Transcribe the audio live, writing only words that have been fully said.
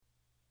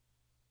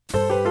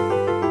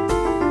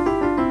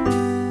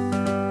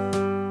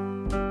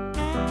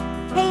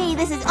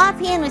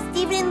Offhand with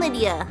Stephen and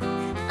Lydia.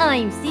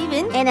 I'm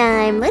Stephen. And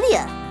I'm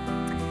Lydia.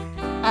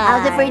 I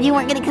was afraid you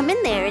weren't going to come in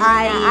there. And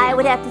I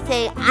would have to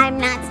say, I'm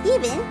not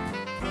Stephen.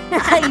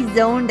 I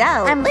zoned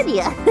out. I'm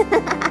Lydia.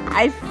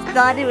 I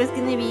thought it was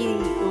going to be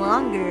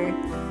longer.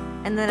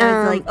 And then I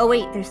was like, oh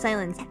wait, there's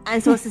silence.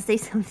 I'm supposed to say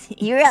something.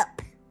 You're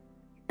up.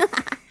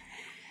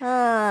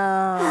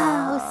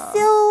 Oh.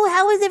 So,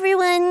 how is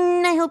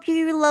everyone? I hope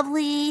you're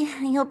lovely.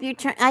 I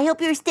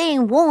hope you're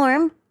staying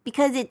warm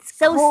because it's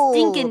so cold.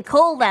 stinking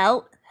cold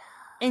out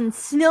and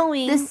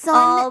snowing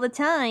all the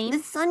time. The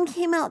sun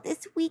came out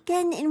this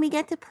weekend and we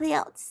got to play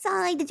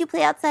outside. Did you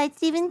play outside,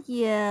 Stephen?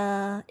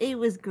 Yeah, it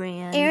was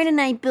grand. Aaron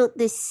and I built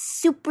this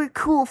super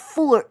cool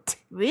fort.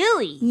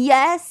 Really?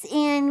 Yes,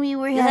 and we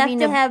were having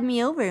to have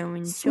me over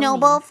and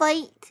snowball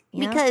fight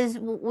Yeah. because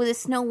the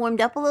snow warmed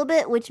up a little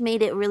bit, which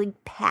made it really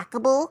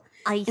packable.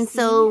 Icy. And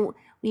so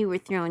we were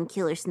throwing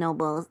killer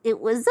snowballs. It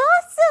was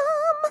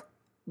awesome.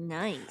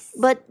 Nice.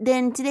 But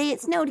then today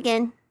it snowed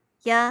again.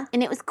 Yeah.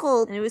 And it was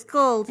cold.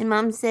 And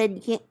Mom said, you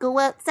can't go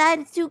outside,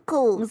 it's too it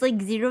cold. was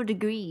like 0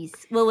 degrees.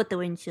 Well, with the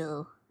wind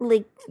chill.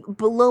 Like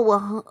below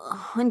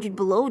 100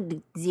 below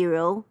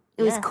zero.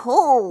 It was Yeah.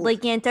 cold.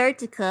 Like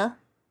Antarctica.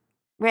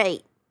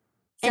 Right.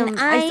 And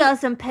I saw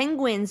some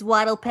penguins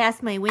waddle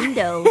past my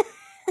window.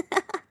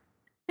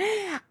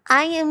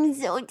 I am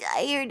so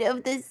tired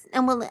of this,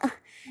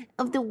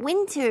 of the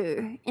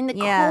winter and the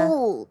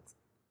cold.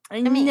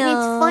 I mean,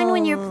 it's fun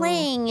when you're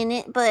playing in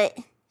it, but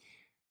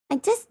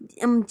I'm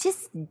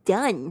just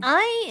done.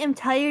 I am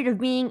tired of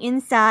being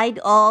inside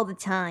all the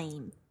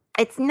time.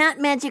 It's not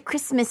magic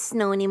Christmas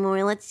snow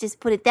anymore. Let's just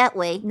put it that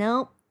way.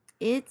 Nope.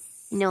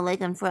 It's...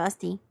 like on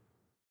Frosty.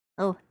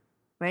 Oh,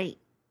 right.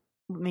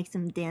 Makes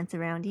them dance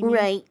around you.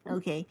 Right.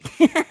 Okay.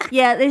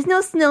 Yeah, there's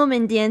no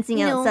snowmen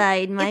dancing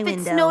outside my window.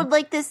 If it snowed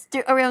like this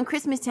around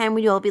Christmas time,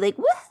 we'd all be like,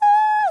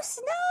 woohoo,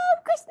 snow,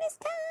 Christmas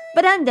time.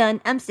 But I'm done.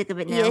 I'm sick of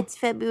it now. Yeah, it's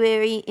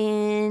February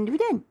and we're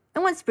done. I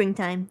want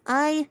springtime.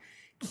 I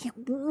can't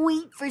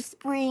wait for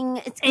spring.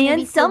 It's gonna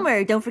be summer.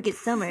 So don't forget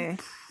summer.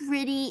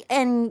 Pretty.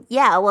 And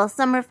yeah, well,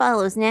 summer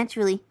follows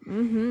naturally.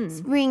 Mm-hmm.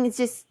 Spring is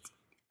just...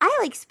 I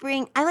like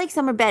spring. I like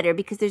summer better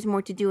because there's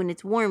more to do and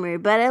it's warmer.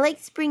 But I like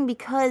spring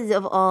because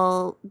of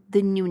all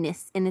the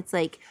newness. And it's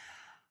like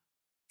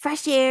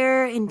fresh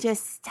air and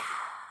just...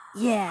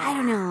 Yeah. I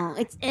don't know.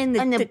 It's and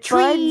the buds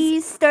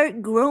trees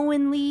start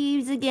growing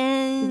leaves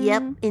again.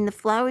 Yep. And the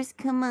flowers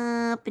come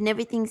up and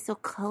everything's so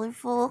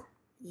colorful.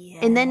 Yeah.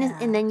 And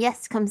then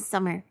yes, comes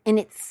summer. And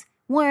it's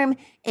warm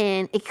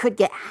and it could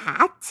get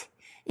hot.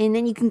 And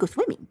then you can go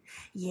swimming.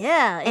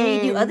 Yeah,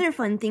 and you do other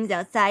fun things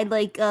outside,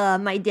 like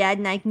my dad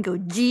and I can go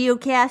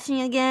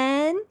geocaching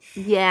again.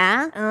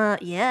 Yeah?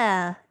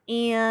 Yeah.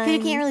 And you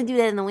can't really do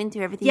that in the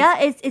winter. Everything. Yeah,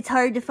 it's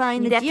hard to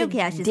find the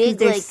geocaches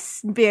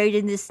because they're buried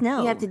in the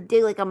snow. You have to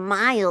dig like a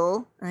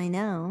mile. I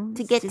know.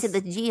 To get to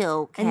the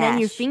geocache. And then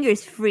your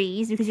fingers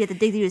freeze because you have to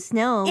dig through the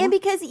snow. And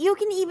because you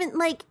can even,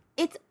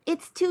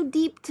 it's too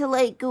deep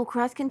to, go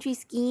cross-country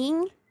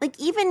skiing. Like,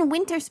 even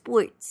winter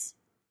sports.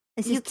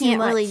 You can't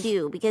really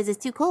do because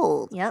it's too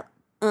cold. Yep.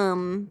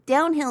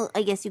 Downhill,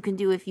 I guess you can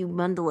do if you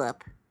bundle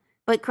up.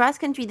 But cross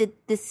country,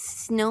 the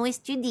snow is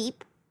too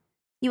deep.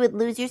 You would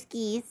lose your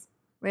skis.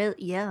 Really?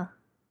 Yeah.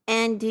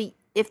 And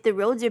if the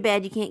roads are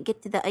bad, you can't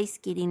get to the ice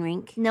skating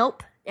rink.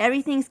 Nope.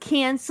 Everything's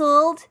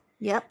canceled.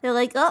 Yep. They're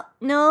like, oh,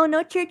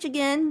 no church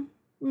again.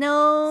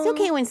 No. It's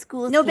okay when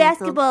school is canceled.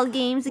 basketball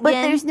games again. But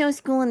there's no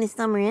school in the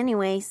summer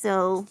anyway,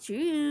 so...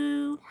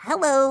 True.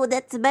 Hello,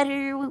 that's a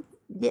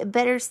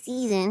better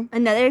season.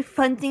 Another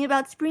fun thing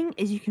about spring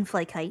is you can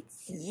fly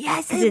kites.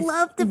 Yes, I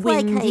love to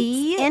fly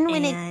kites.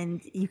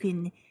 And you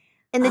can...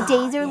 And the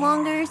days are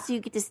longer, so you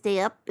get to stay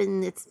up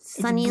and it's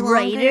sunny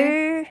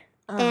brighter. Longer.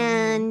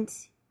 And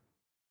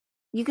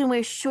you can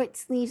wear short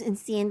sleeves and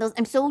sandals.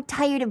 I'm so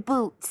tired of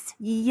boots.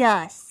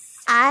 Yes.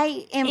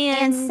 I am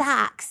and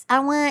socks. I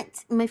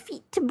want my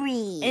feet to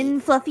breathe.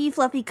 And fluffy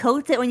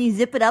coats that when you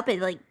zip it up,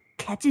 it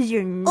catches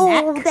your neck.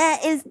 Oh,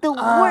 that is the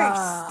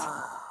worst.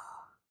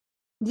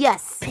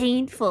 Yes.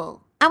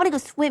 Painful. I want to go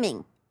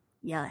swimming.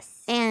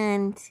 Yes.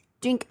 And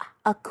drink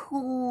a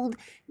cold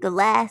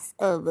glass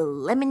of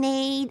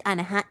lemonade on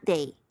a hot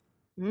day.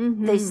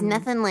 Mm-hmm. There's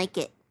nothing like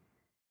it.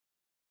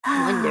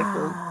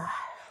 Wonderful.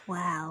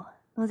 Wow.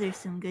 Those are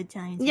some good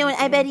times. And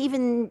I bet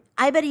even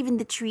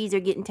the trees are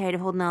getting tired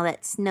of holding all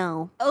that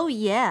snow. Oh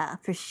yeah,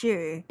 for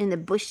sure. And the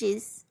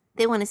bushes,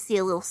 they want to see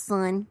a little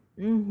sun.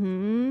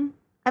 Mm-hmm.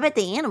 I bet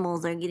the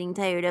animals are getting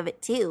tired of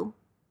it too.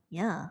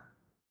 Yeah.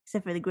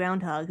 Except for the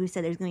groundhog, who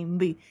said there's going to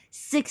be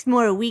 6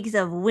 more weeks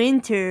of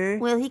winter.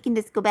 Well, he can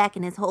just go back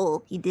in his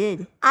hole. He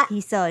did.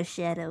 He saw a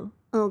shadow.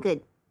 Oh,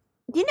 good.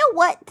 You know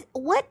what?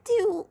 What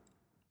do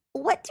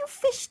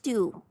fish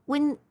do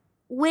when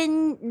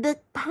the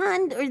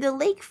pond or the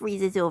lake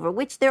freezes over?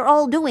 Which they're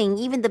all doing,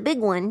 even the big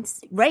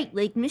ones. Right.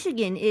 Lake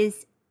Michigan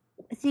is,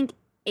 I think,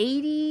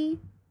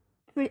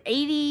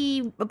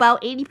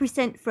 about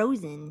 80%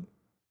 frozen.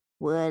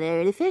 What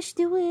are the fish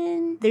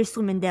doing? They're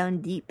swimming down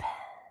deep.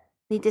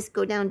 They just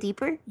go down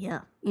deeper?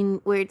 Yeah.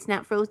 In where it's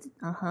not frozen?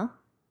 Uh-huh.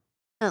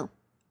 Oh.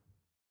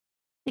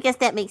 I guess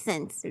that makes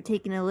sense. They're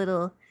taking a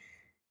little...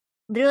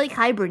 They're like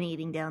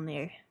hibernating down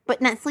there.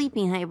 But not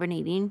sleeping,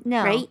 hibernating.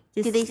 No. Right?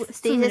 Just Do they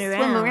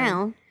swim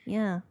around?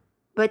 Yeah.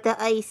 But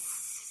the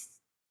ice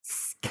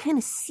kind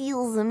of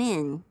seals them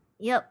in.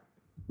 Yep.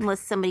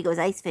 Unless somebody goes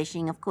ice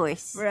fishing, of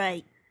course.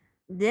 Right.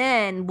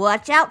 Then,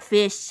 watch out,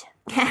 fish.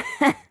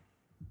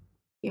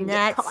 You're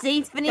not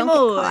safe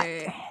anymore.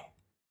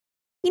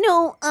 You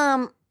know,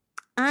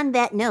 on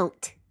that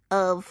note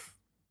of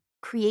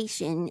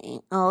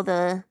creation, all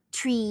the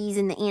trees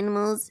and the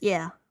animals.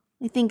 Yeah.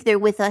 I think they're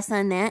with us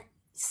on that.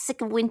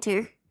 Sick of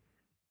winter.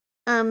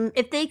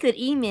 If they could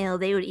email,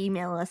 they would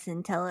email us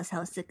and tell us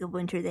how sick of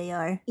winter they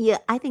are. Yeah,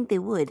 I think they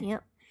would.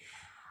 Yep.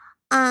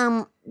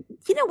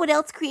 You know what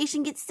else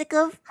creation gets sick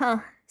of? Huh.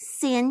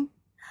 Sin.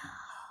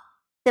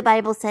 The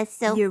Bible says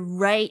so. You're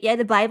right. Yeah,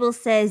 the Bible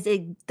says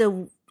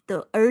the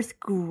earth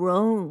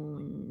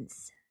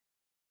groans.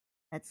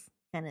 That's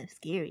kind of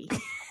scary.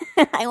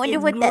 I wonder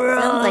what that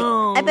sounds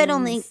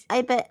like.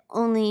 I bet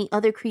only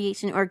other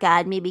creation or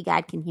God, maybe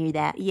God can hear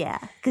that. Yeah,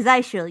 because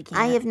I surely can't.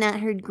 I have not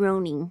heard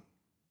groaning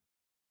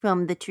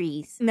from the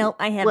trees. Nope,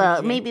 I haven't. Well,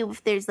 either. maybe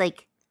if there's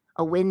like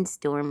a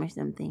windstorm or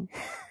something.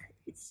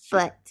 It's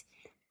true.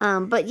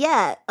 But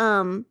yeah,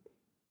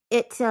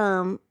 it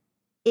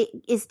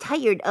is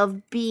tired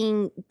of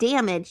being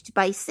damaged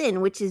by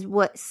sin, which is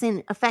what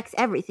sin affects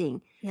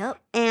everything. Yep.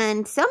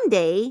 And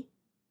someday,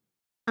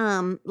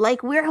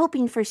 like we're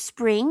hoping for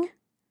spring,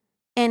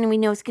 and we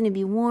know it's going to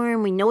be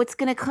warm. We know it's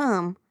going to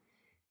come.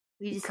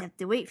 We just have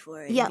to wait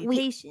for it. Yeah, and be we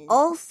patient.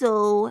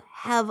 also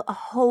have a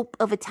hope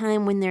of a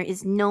time when there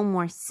is no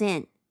more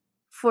sin.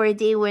 For a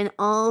day when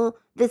all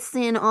the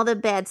sin, all the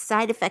bad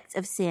side effects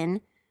of sin,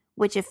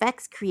 which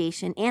affects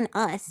creation and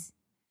us,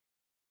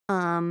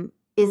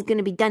 is going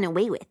to be done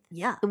away with.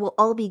 Yeah. It will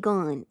all be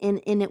gone,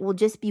 and it will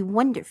just be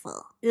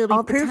wonderful.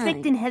 It'll be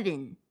perfect in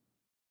heaven.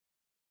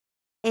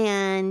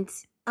 And,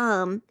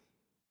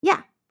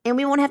 yeah. And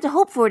we won't have to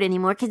hope for it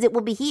anymore because it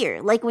will be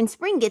here. Like when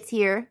spring gets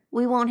here,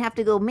 we won't have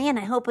to go, man,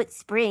 I hope it's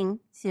spring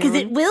soon. Because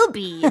it will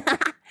be.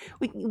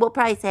 We'll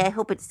probably say, I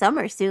hope it's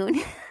summer soon.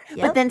 Yep.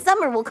 But then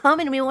summer will come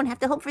and we won't have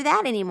to hope for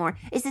that anymore.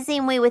 It's the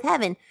same way with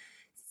heaven.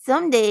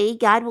 Someday,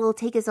 God will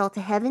take us all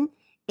to heaven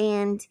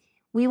and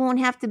we won't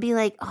have to be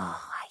like,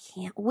 oh, I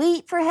can't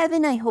wait for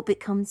heaven. I hope it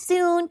comes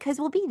soon because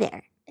we'll be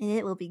there. And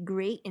it will be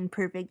great and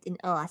perfect and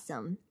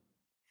awesome.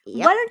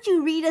 Yep. Why don't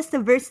you read us the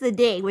verse of the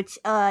day, which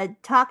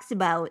talks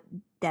about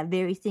that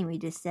very thing we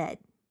just said?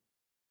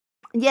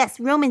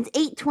 Yes, Romans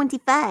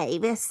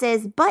 8:25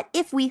 says, but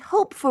if we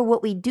hope for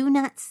what we do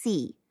not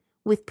see,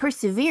 with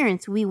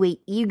perseverance we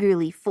wait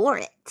eagerly for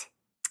it.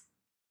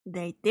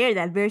 Right there,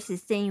 that verse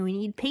is saying we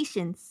need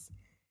patience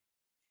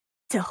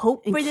to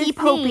hope And for the keep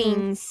hoping.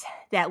 things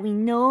that we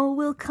know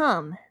will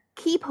come.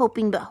 Keep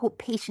hoping, but hope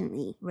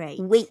patiently. Right.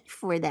 Wait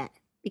for that,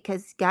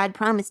 because God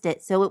promised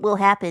it, so it will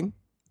happen.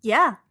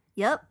 Yeah.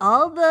 Yep.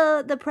 All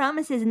the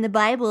promises in the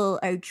Bible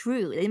are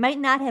true. They might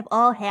not have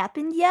all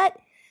happened yet,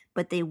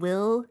 but they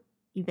will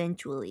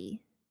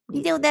eventually.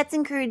 You know, that's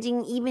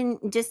encouraging, even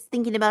just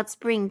thinking about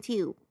spring,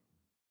 too.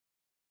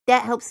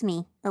 That helps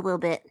me a little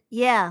bit.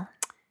 Yeah.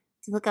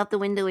 To look out the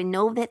window and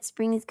know that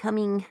spring is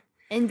coming.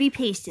 And be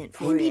patient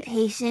for and it. be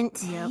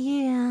patient. Yep.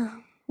 Yeah.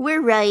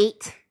 We're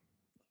right.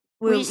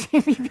 We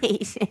should be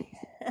patient.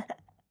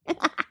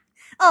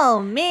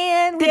 Oh,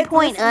 man. Good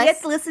point, We have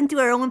to listen to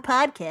our own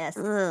podcast.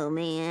 Oh,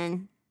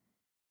 man.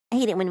 I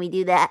hate it when we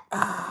do that.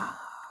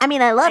 I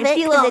mean, I love it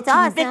because it's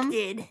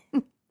convicted.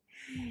 awesome.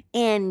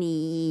 And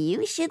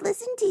you should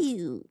listen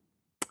too.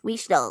 We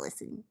should all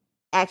listen.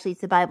 Actually,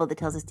 it's the Bible that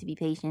tells us to be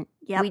patient.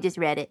 Yep. We just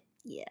read it.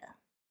 Yeah.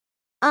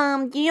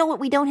 You know what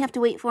we don't have to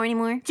wait for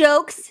anymore?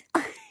 Jokes.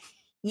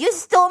 You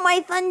stole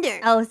my thunder.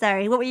 Oh,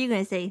 sorry. What were you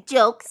going to say?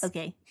 Jokes.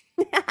 Okay.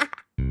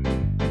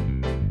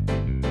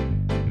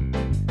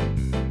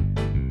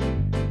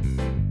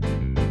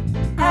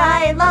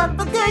 I love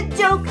a good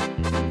joke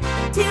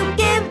to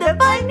give the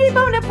funny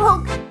bone a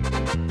poke.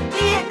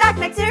 Be it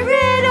knock-knocks or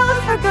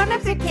riddles or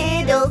grown-ups or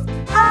kiddles.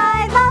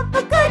 I love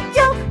a good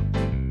joke.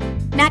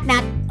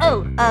 Knock-knock.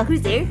 Oh,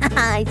 who's there?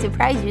 I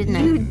surprised you, didn't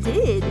I? You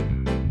did.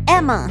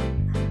 Emma.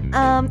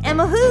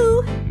 Emma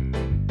who?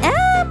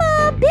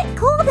 Emma, a bit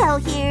cold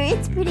out here.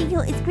 It's pretty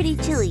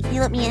chilly. Can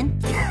you let me in?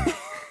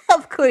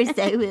 Of course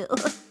I will.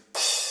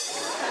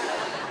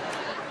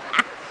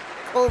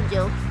 Cold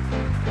joke.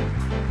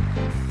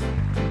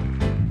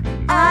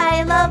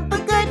 I love a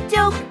good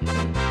joke.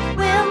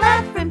 We'll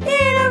laugh from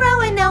here to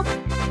Roanoke.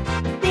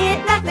 Be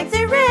it knock-knocks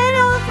or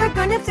riddles for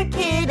grown-ups or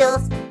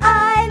kiddles.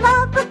 I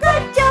love a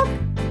good joke.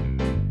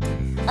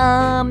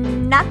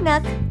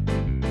 Knock-knock.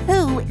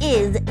 Who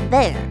is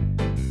there?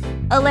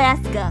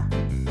 Alaska.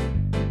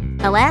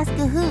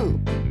 Alaska who?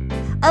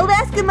 I'll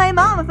ask my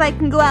mom if I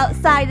can go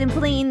outside and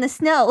play in the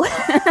snow.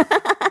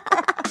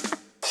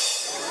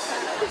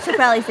 She'll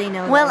probably say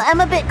no. Well,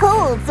 I'm a bit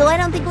cold, so I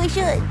don't think we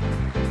should.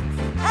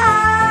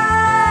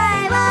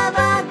 I love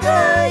a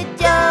good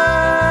joke.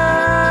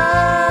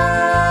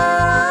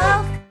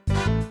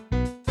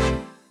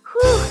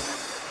 Whew.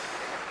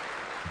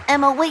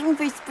 Emma, waiting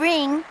for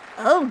spring.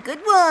 Oh, good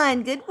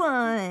one. Good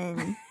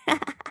one.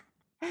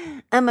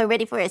 Emma,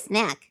 ready for a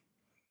snack.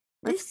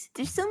 There's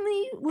so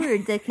many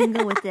words that can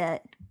go with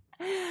that.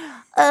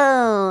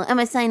 Oh, I'm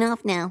going to sign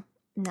off now.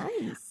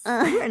 Nice.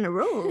 You're in a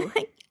roll.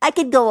 I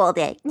could go all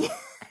day.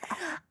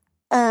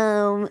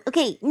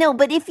 Okay, no,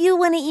 but if you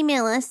want to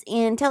email us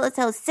and tell us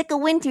how sick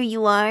of winter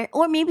you are,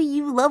 or maybe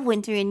you love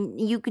winter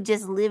and you could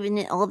just live in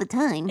it all the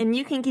time. And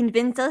you can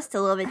convince us to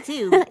love it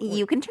too.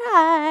 You can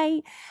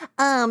try.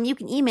 You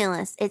can email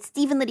us at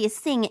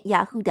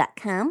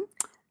StephenLydiaSing@yahoo.com,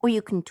 or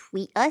you can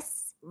tweet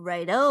us.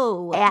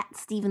 Righto. At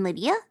Stephen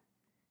Lydia.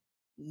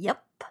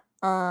 Yep.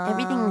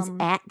 Everything's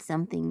at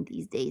something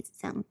these days,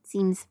 it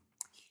seems.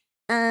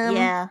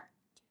 Yeah.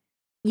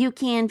 You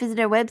can visit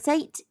our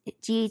website,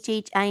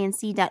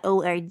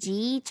 ghhinc.org.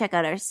 Check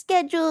out our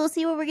schedule,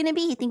 see where we're going to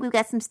be. I think we've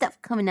got some stuff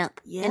coming up.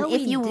 Yeah, and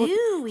if you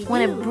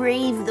want to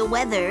brave the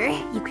weather,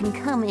 you can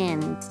come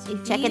and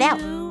check it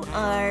out. If you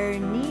are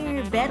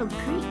near Battle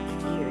Creek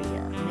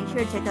area, make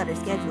sure to check out our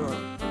schedule.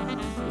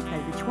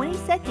 Because the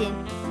 22nd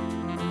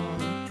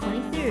and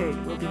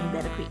 23rd will be in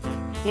Battle Creek.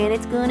 And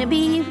it's going to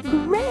be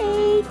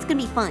great. It's going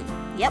to be fun.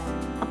 Yep.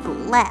 A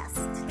blast.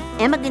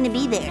 Emma going to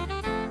be there.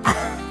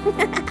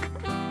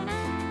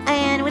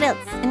 And what else?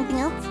 Anything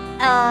else?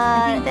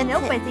 I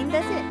think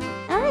that's it.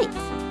 All right.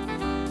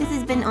 This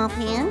has been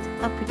Offhand,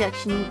 a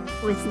production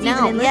with Stephen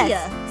and Lydia.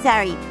 Yes.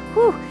 Sorry.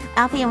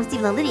 Offhand with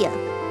Stephen and Lydia.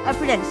 A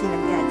production of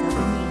God's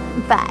Open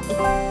Hand.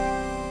 Bye.